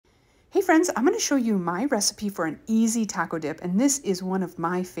Hey friends, I'm going to show you my recipe for an easy taco dip, and this is one of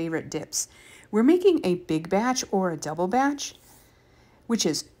my favorite dips. We're making a big batch or a double batch, which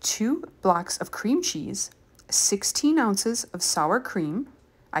is 2 blocks of cream cheese, 16 ounces of sour cream,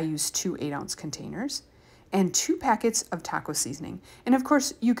 I use 2 8-ounce containers, and 2 packets of taco seasoning. And of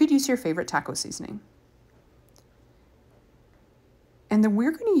course, you could use your favorite taco seasoning. And then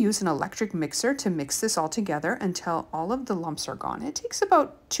we're going to use an electric mixer to mix this all together until all of the lumps are gone. It takes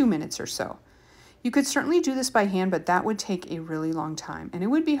about 2 minutes or so. You could certainly do this by hand, but that would take a really long time, and it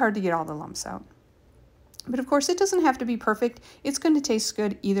would be hard to get all the lumps out. But of course, it doesn't have to be perfect. It's going to taste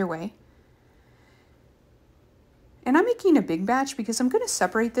good either way. And I'm making a big batch because I'm going to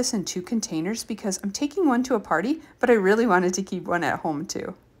separate this in 2 containers because I'm taking one to a party, but I really wanted to keep one at home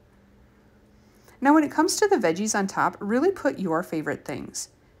too. Now when it comes to the veggies on top, really put your favorite things,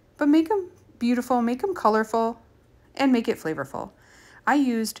 but make them beautiful, make them colorful, and make it flavorful. I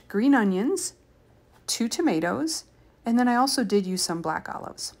used green onions, 2 tomatoes, and then I also did use some black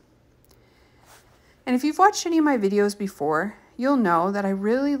olives. And if you've watched any of my videos before, you'll know that I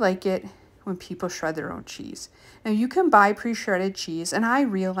really like it when people shred their own cheese. Now you can buy pre-shredded cheese, and I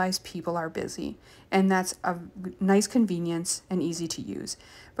realize people are busy, and that's a nice convenience and easy to use.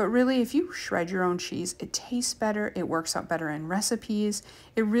 But really, if you shred your own cheese, it tastes better, it works out better in recipes,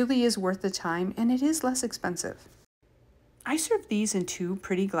 it really is worth the time, and it is less expensive. I serve these in 2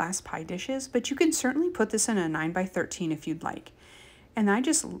 pretty glass pie dishes, but you can certainly put this in a 9x13 if you'd like. And I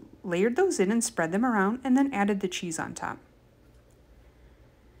just layered those in and spread them around and then added the cheese on top.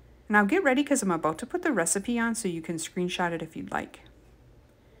 Now get ready because I'm about to put the recipe on so you can screenshot it if you'd like.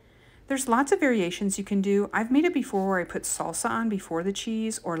 There's lots of variations you can do. I've made it before where I put salsa on before the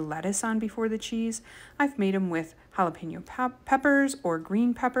cheese or lettuce on before the cheese. I've made them with jalapeno peppers or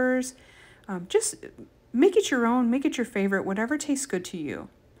green peppers. Just make it your own, make it your favorite, whatever tastes good to you.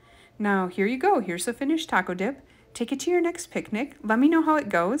 Now here you go. Here's the finished taco dip. Take it to your next picnic. Let me know how it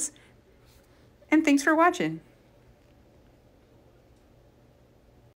goes. And thanks for watching.